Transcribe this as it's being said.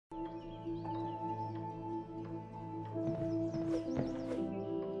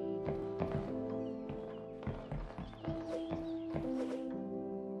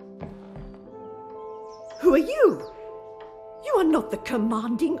Who are you? You are not the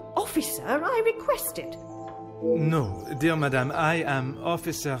commanding officer I requested. No, dear madame, I am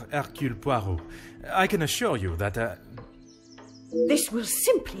Officer Hercule Poirot. I can assure you that, This will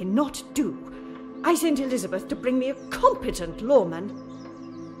simply not do. I sent Elizabeth to bring me a competent lawman.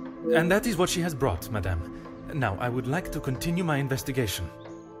 And that is what she has brought, madame. Now, I would like to continue my investigation.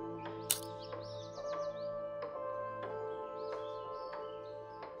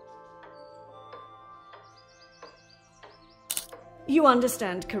 You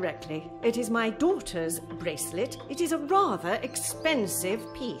understand correctly. It is my daughter's bracelet. It is a rather expensive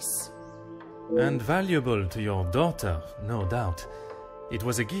piece. And valuable to your daughter, no doubt. It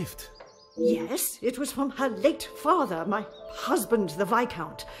was a gift. Yes, it was from her late father, my husband, the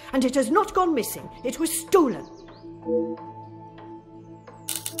Viscount, and it has not gone missing. It was stolen.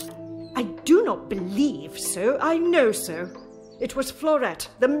 I do not believe so. I know so. It was Florette,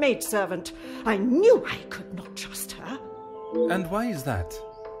 the maidservant. I knew I could not trust her. And why is that?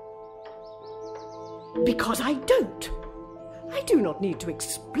 Because I don't. I do not need to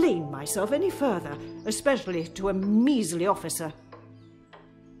explain myself any further, especially to a measly officer.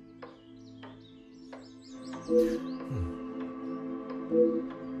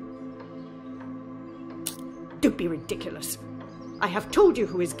 Don't be ridiculous. I have told you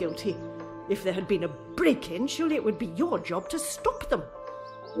who is guilty. If there had been a break-in, surely it would be your job to stop them.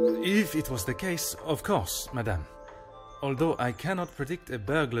 If it was the case, of course, madame. Although I cannot predict a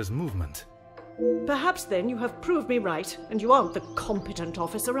burglar's movement. Perhaps then you have proved me right, and you aren't the competent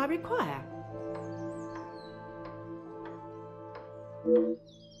officer I require.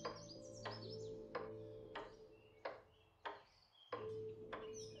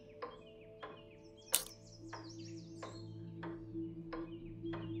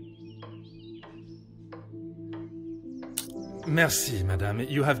 Merci, madame.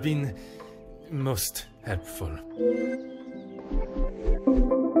 You have been most helpful.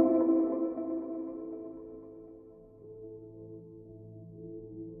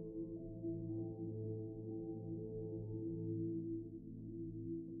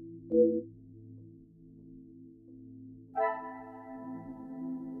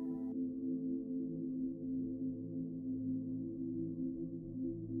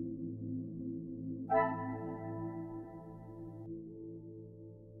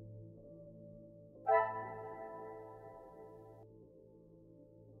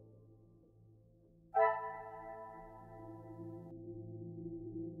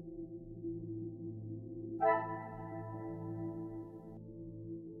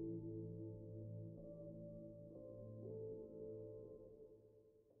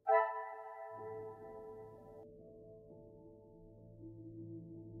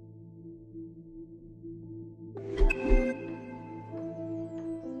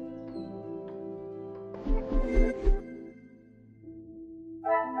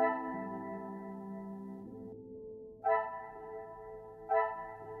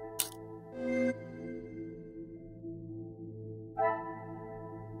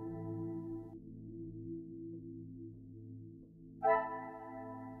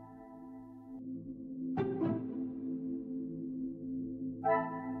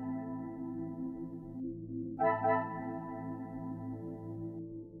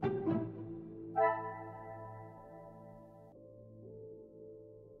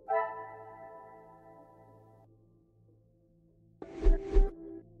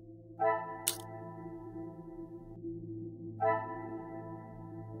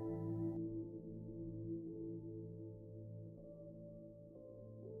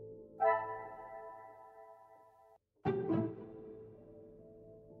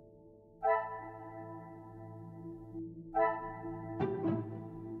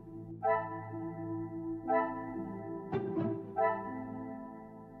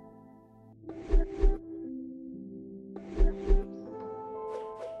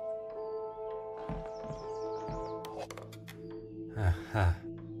 Aha.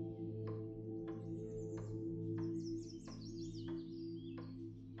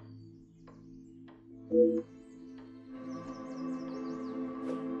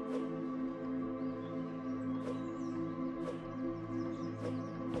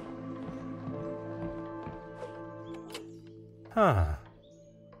 Huh.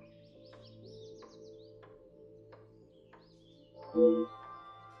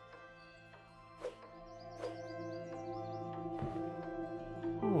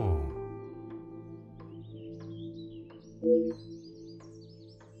 Oh.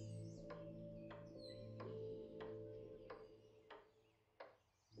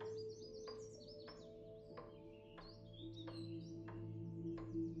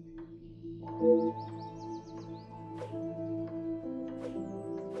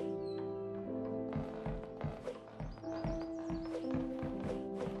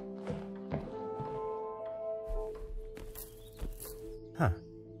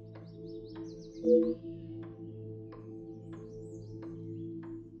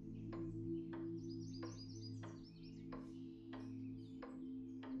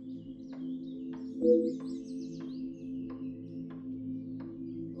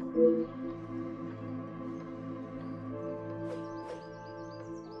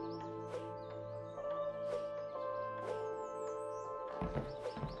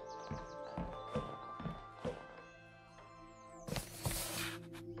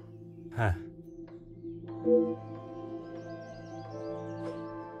 Huh.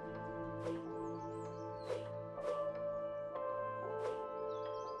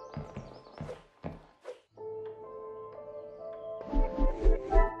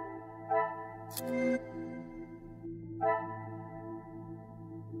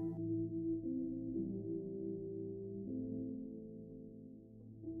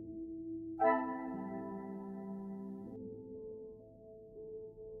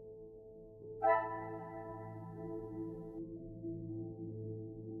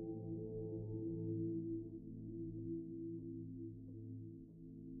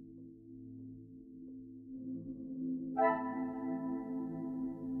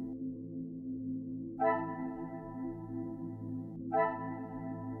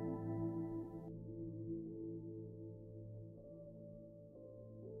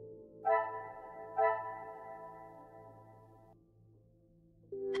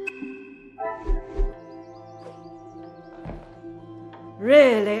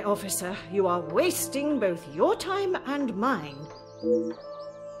 Really, officer, you are wasting both your time and mine.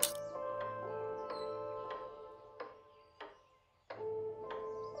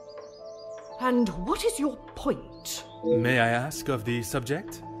 And what is your point? May I ask of the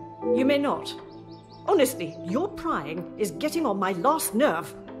subject? You may not. Honestly, your prying is getting on my last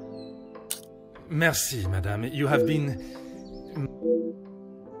nerve. Merci, madame. You have been...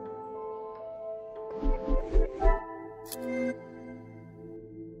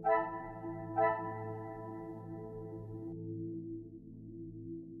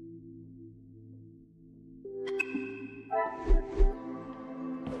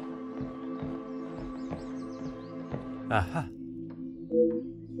 Aha.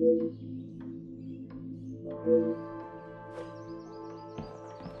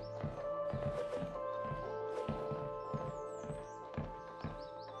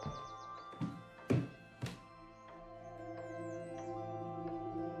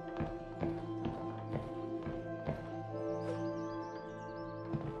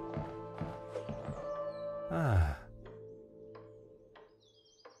 Ah.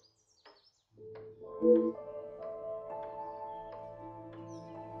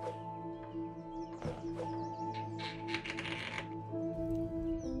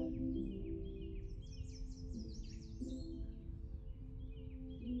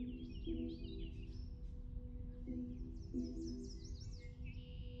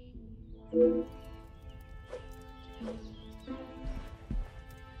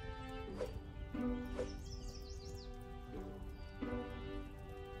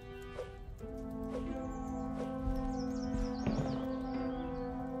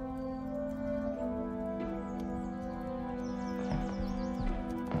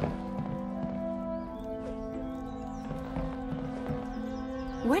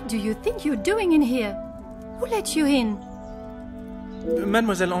 What do you think you're doing in here? Who let you in?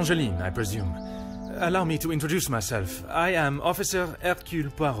 Mademoiselle Angeline, I presume. Allow me to introduce myself. I am Officer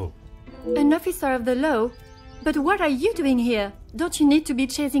Hercule Poirot. An officer of the law? But what are you doing here? Don't you need to be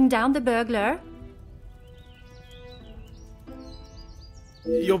chasing down the burglar?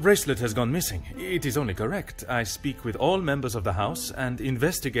 Your bracelet has gone missing. It is only correct. I speak with all members of the house and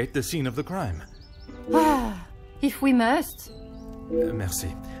investigate the scene of the crime. Ah, if we must.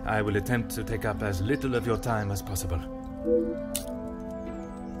 Merci. I will attempt to take up as little of your time as possible.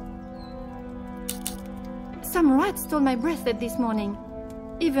 Some rat stole my bracelet this morning.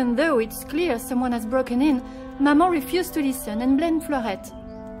 Even though it's clear someone has broken in, Maman refused to listen and blamed Florette.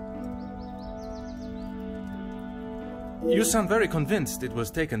 You sound very convinced it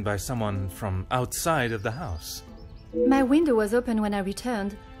was taken by someone from outside of the house. My window was open when I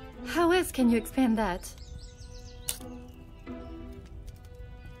returned. How else can you explain that?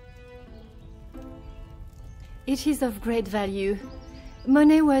 It is of great value.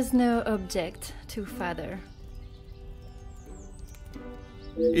 Money was no object to father.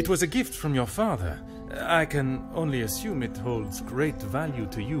 It was a gift from your father. I can only assume it holds great value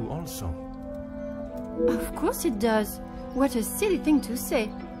to you also. Of course it does. What a silly thing to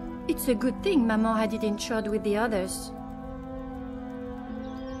say. It's a good thing Maman had it insured with the others.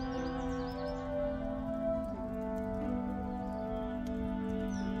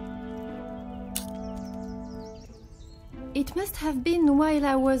 It must have been while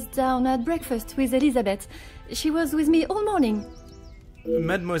I was down at breakfast with Elizabeth. She was with me all morning.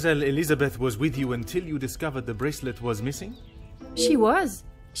 Mademoiselle Elizabeth was with you until you discovered the bracelet was missing? She was.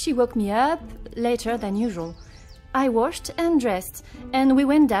 She woke me up later than usual. I washed and dressed, and we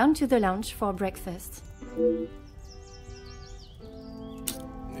went down to the lounge for breakfast.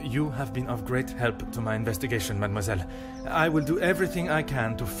 You have been of great help to my investigation, mademoiselle. I will do everything I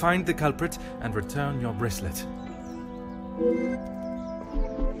can to find the culprit and return your bracelet.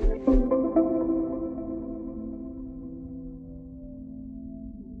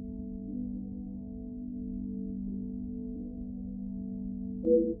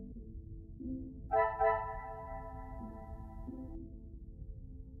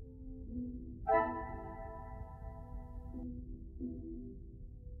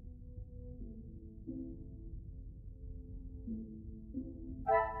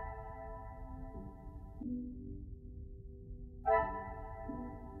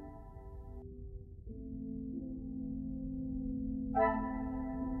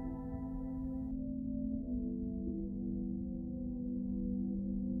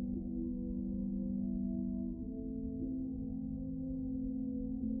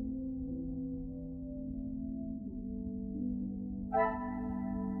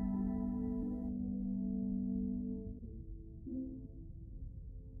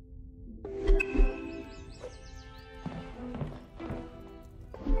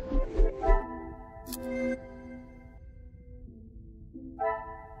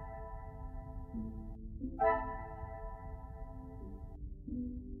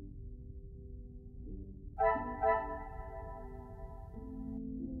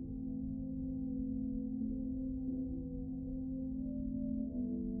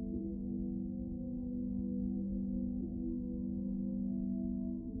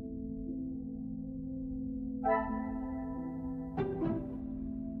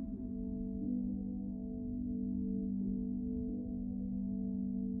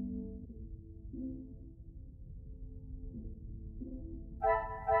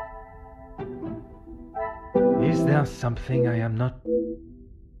 Is there something I am not...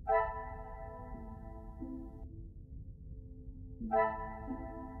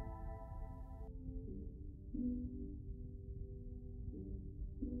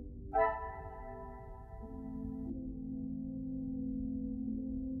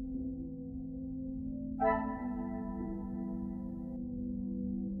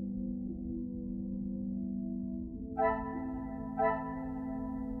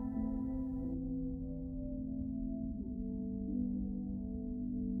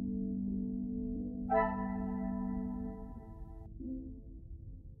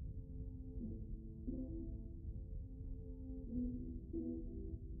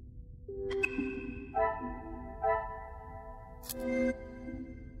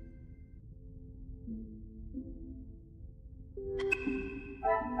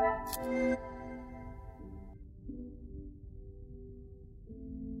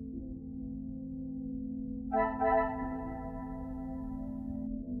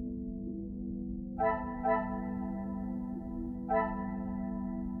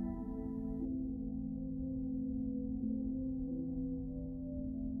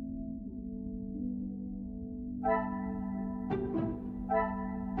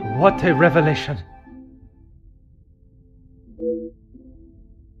 What a revelation!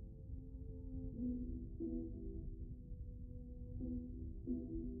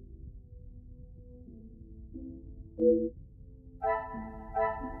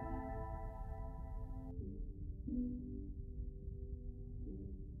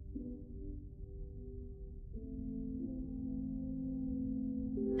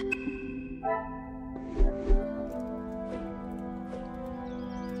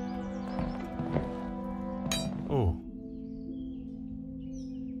 Oh.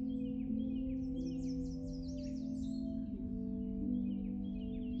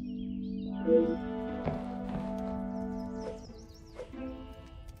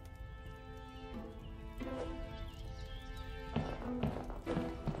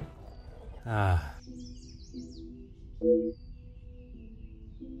 Ah.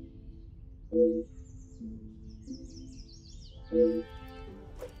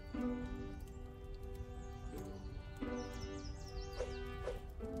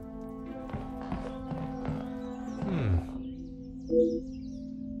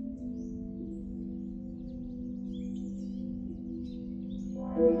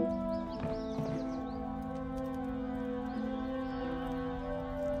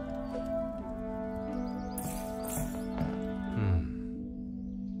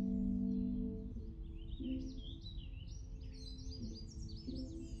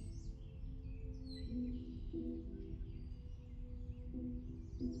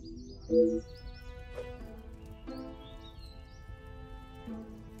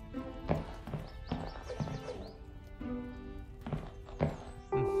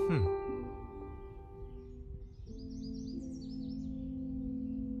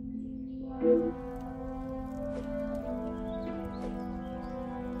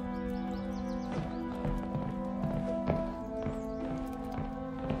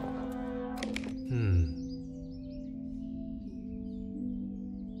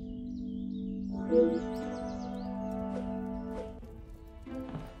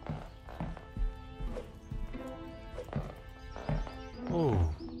 Oh.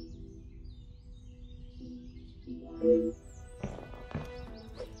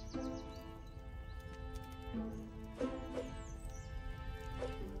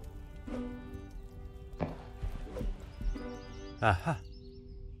 Aha.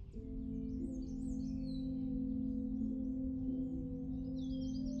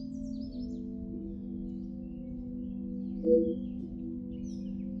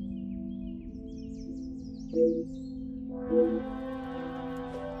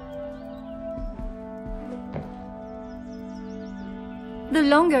 The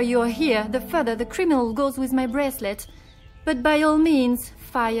longer you are here, the further the criminal goes with my bracelet. But by all means,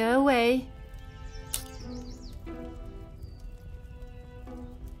 fire away.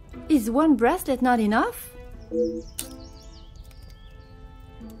 Is one bracelet not enough?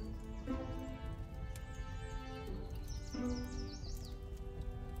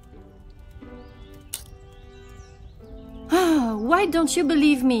 Ah, why don't you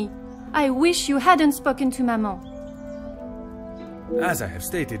believe me? I wish you hadn't spoken to Maman. As I have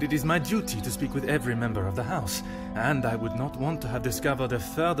stated, it is my duty to speak with every member of the house, and I would not want to have discovered a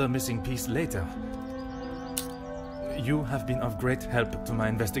further missing piece later. You have been of great help to my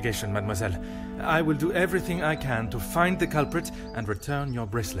investigation, mademoiselle. I will do everything I can to find the culprit and return your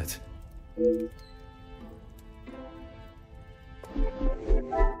bracelet.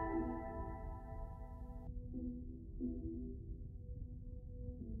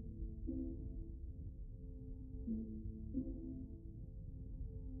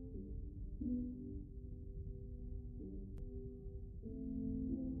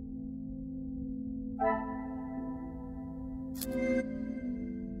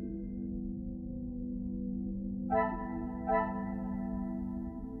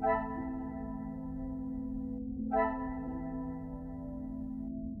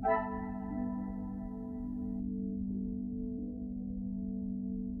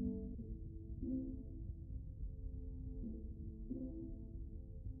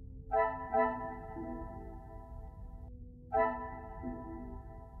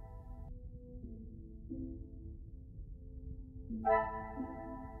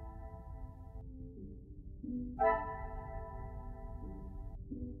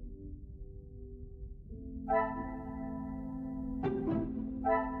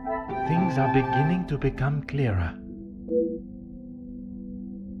 Things are beginning to become clearer.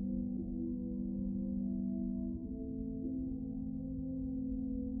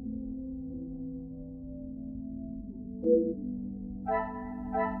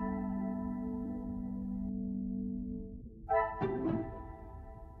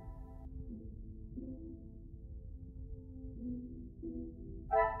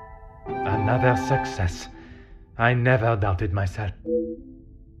 Another success. I never doubted myself.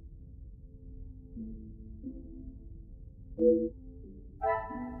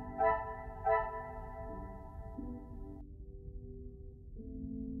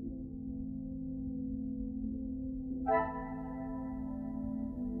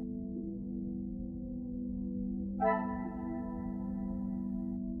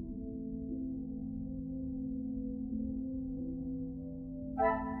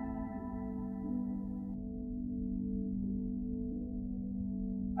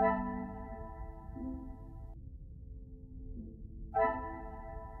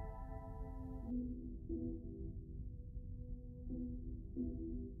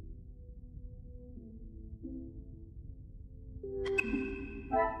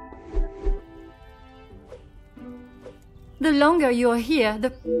 The longer you are here,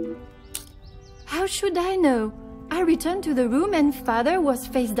 the... How should I know? I returned to the room and Father was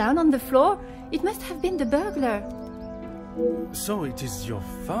face down on the floor. It must have been the burglar. So it is your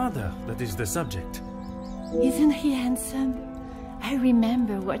father that is the subject. Isn't he handsome? I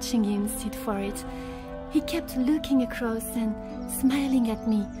remember watching him sit for it. He kept looking across and smiling at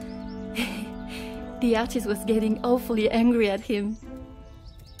me. The artist was getting awfully angry at him.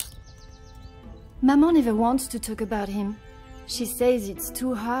 Maman never wants to talk about him. She says it's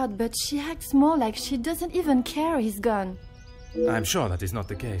too hard, but she acts more like she doesn't even care he's gone. I'm sure that is not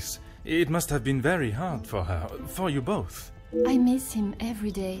the case. It must have been very hard for her, for you both. I miss him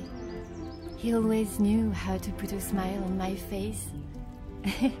every day. He always knew how to put a smile on my face.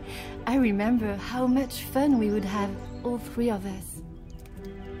 I remember how much fun we would have, all three of us.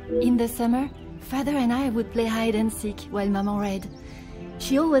 In the summer, Father and I would play hide and seek while Maman read.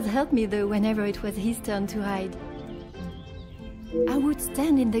 She always helped me though whenever it was his turn to hide. I would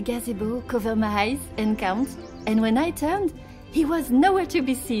stand in the gazebo, cover my eyes and count, and when I turned, he was nowhere to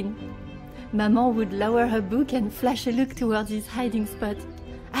be seen. Maman would lower her book and flash a look towards his hiding spot.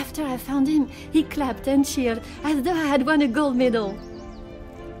 After I found him, he clapped and cheered as though I had won a gold medal.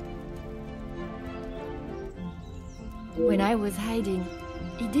 When I was hiding,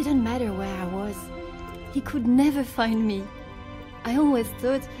 it didn't matter where I was. He could never find me. I always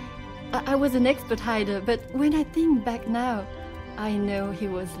thought I was an expert hider, but when I think back now, I know he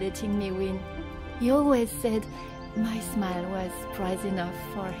was letting me win. He always said my smile was prize enough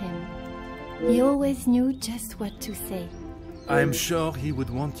for him. He always knew just what to say. I'm sure he would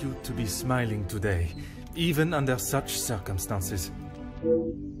want you to be smiling today, even under such circumstances.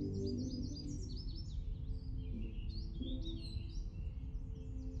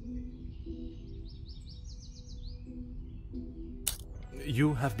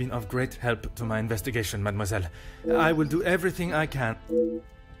 You have been of great help to my investigation, mademoiselle. I will do everything I can.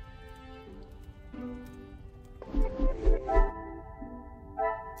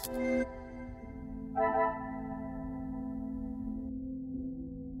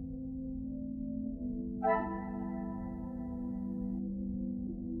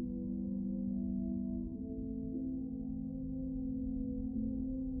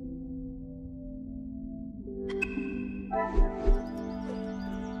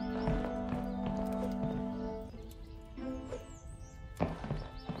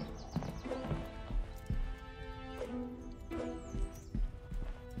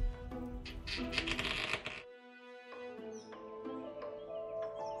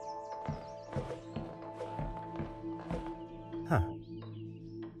 Huh.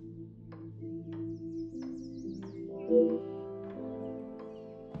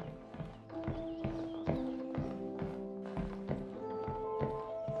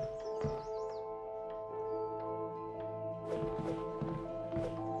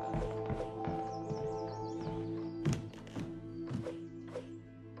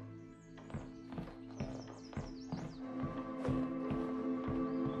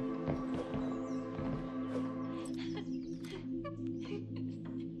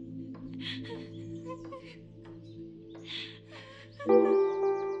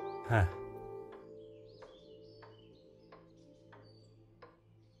 Huh.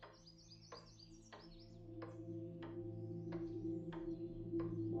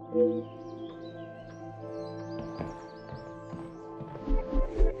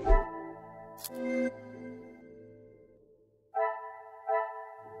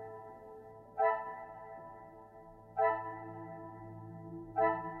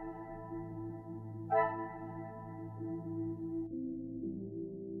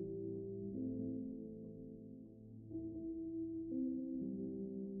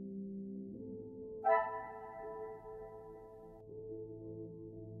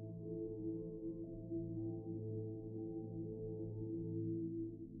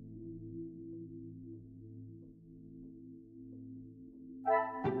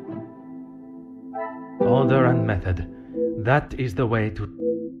 Order and method. That is the way to...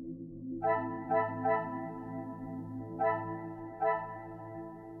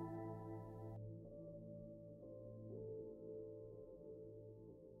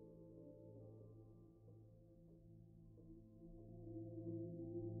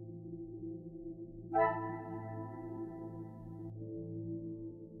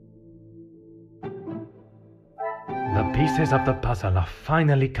 The pieces of the puzzle are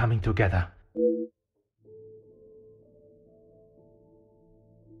finally coming together.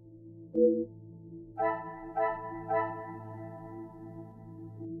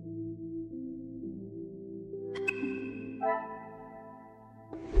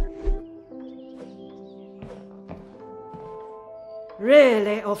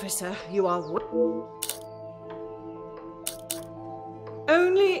 Really, officer, you are...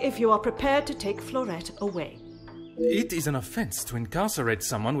 Only if you are prepared to take Florette away. It is an offense to incarcerate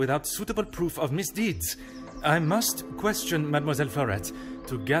someone without suitable proof of misdeeds. I must question Mademoiselle Florette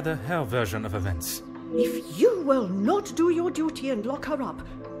to gather her version of events. If you will not do your duty and lock her up,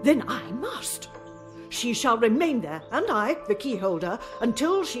 then I must. She shall remain there, and I, the key holder,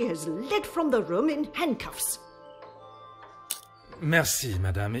 until she is led from the room in handcuffs. Merci,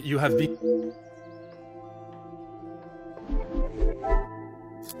 madame. You have been...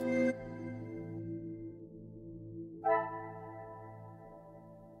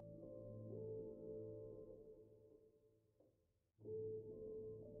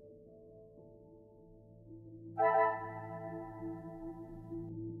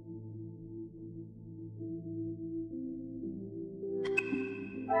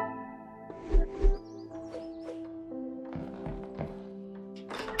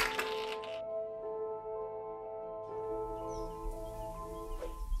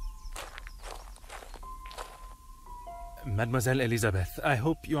 Mademoiselle Elizabeth, I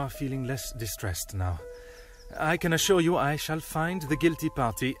hope you are feeling less distressed now. I can assure you I shall find the guilty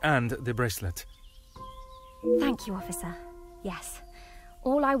party and the bracelet. Thank you, officer. Yes.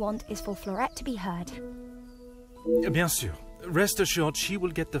 All I want is for Florette to be heard. Bien sûr. Rest assured she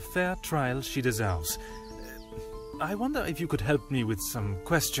will get the fair trial she deserves. I wonder if you could help me with some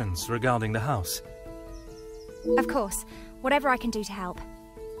questions regarding the house. Of course. Whatever I can do to help.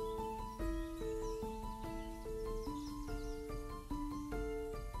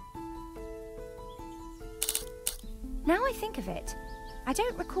 Now I think of it, I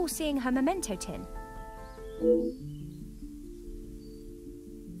don't recall seeing her memento tin.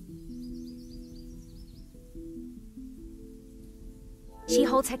 She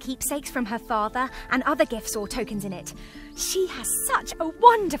holds her keepsakes from her father and other gifts or tokens in it. She has such a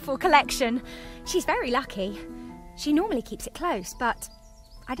wonderful collection. She's very lucky. She normally keeps it close, but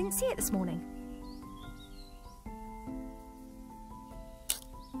I didn't see it this morning.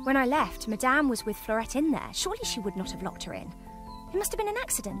 When I left, Madame was with Florette in there. Surely she would not have locked her in. It must have been an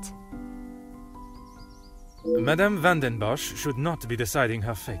accident. Madame Van den Bosch should not be deciding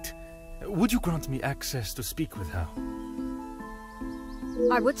her fate. Would you grant me access to speak with her?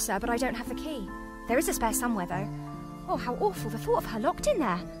 I would, sir, but I don't have the key. There is a spare somewhere, though. Oh, how awful, the thought of her locked in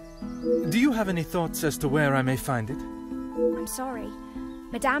there. Do you have any thoughts as to where I may find it? I'm sorry.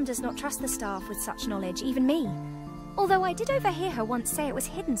 Madame does not trust the staff with such knowledge, even me. Although I did overhear her once say it was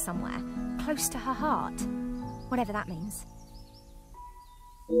hidden somewhere, close to her heart. Whatever that means.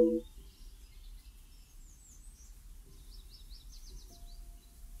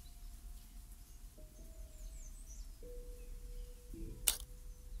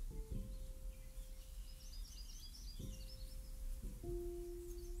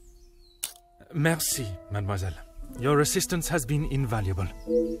 Merci, mademoiselle. Your assistance has been invaluable.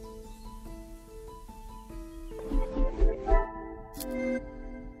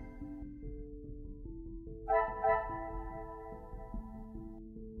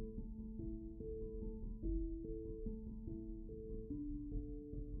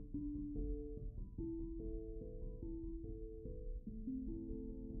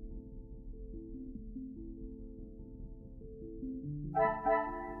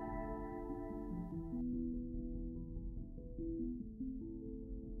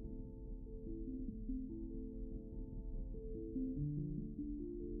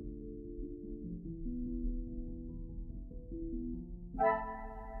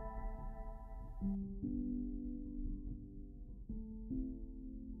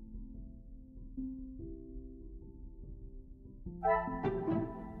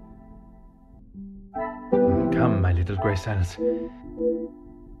 Come, my little grey cells.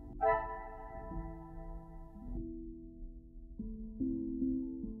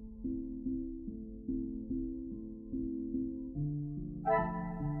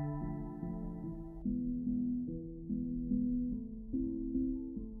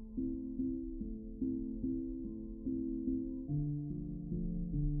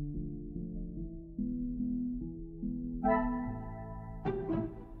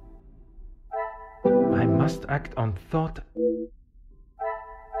 I must act on thought